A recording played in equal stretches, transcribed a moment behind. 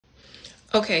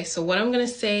Okay, so what I'm going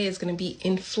to say is going to be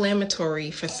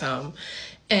inflammatory for some.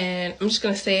 And I'm just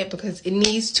going to say it because it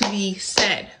needs to be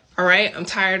said. All right? I'm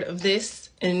tired of this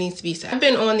and it needs to be said. I've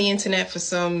been on the internet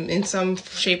in some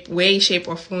shape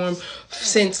or form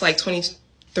since like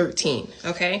 2013.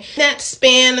 Okay? That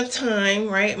span of time,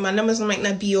 right? My numbers might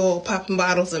not be all popping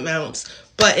bottles amounts.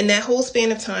 But in that whole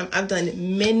span of time, I've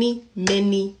done many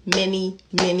giveaways.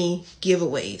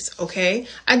 Okay?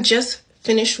 I just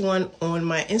finished one on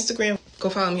my Instagram. Go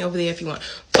follow me over there if you want.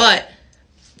 But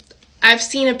I've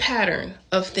seen a pattern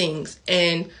of things,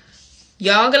 and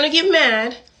y'all gonna get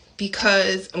mad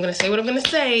because I'm gonna say what I'm gonna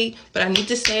say, but I need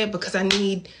to say it because I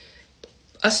need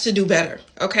us to do better,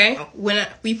 okay? When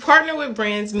we partner with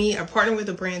brands, I partner with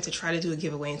a brand to try to do a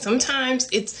giveaway, and sometimes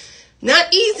it's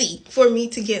not easy for me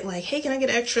to get like, hey, can I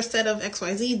get an extra set of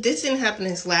XYZ? This didn't happen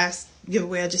this last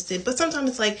giveaway I just did, but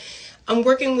sometimes it's like I'm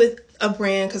working with a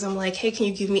brand because I'm like, hey, can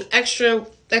you give me extra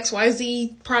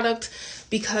XYZ product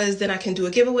because then I can do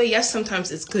a giveaway? Yes,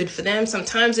 sometimes it's good for them.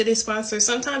 Sometimes it is sponsored.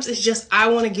 Sometimes it's just I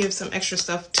want to give some extra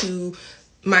stuff to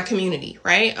my community,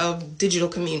 right, of digital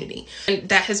community. And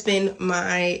that has been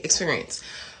my experience.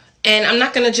 And I'm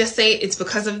not going to just say it's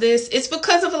because of this. It's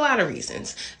because of a lot of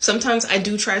reasons. Sometimes I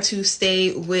do try to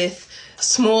stay with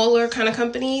smaller kind of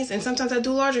companies, and sometimes I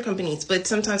do larger companies, but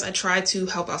sometimes I try to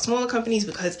help out smaller companies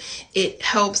because it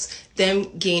helps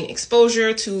them gain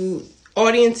exposure to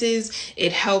audiences.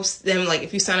 It helps them, like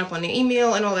if you sign up on their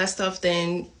email and all that stuff,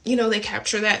 then they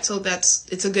capture that, so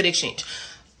it's a good exchange.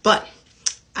 But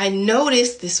I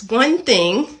noticed this one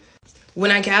thing when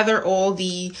I gather all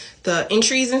the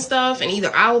entries and stuff, and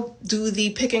either I'll do the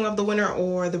picking of the winner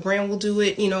or the brand will do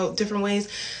it, different ways.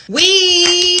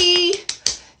 We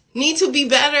need to be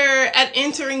better at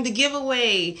entering the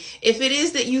giveaway. If it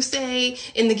is that you say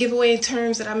in the giveaway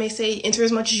terms that I may say enter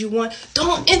as much as you want,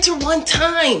 don't enter one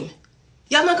time.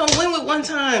 Y'all not gonna win with one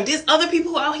time. There's other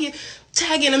people out here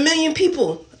tagging a million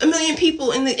people in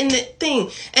the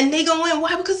thing, and they gonna win.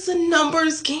 Why? Because it's a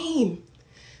numbers game.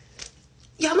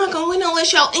 Y'all not gonna win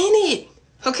unless y'all in it,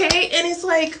 okay? And it's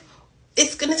like,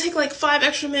 it's gonna take like 5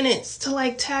 extra minutes to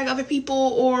like tag other people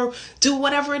or do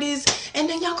whatever it is, and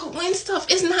then y'all can win stuff.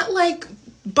 It's not like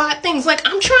bot things. Like,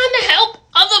 I'm trying to help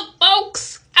other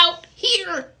folks out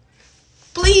here.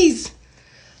 Please,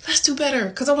 let's do better,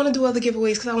 because I want to do other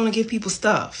giveaways, because I want to give people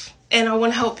stuff, and I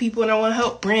want to help people, and I want to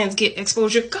help brands get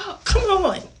exposure. God, come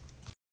on.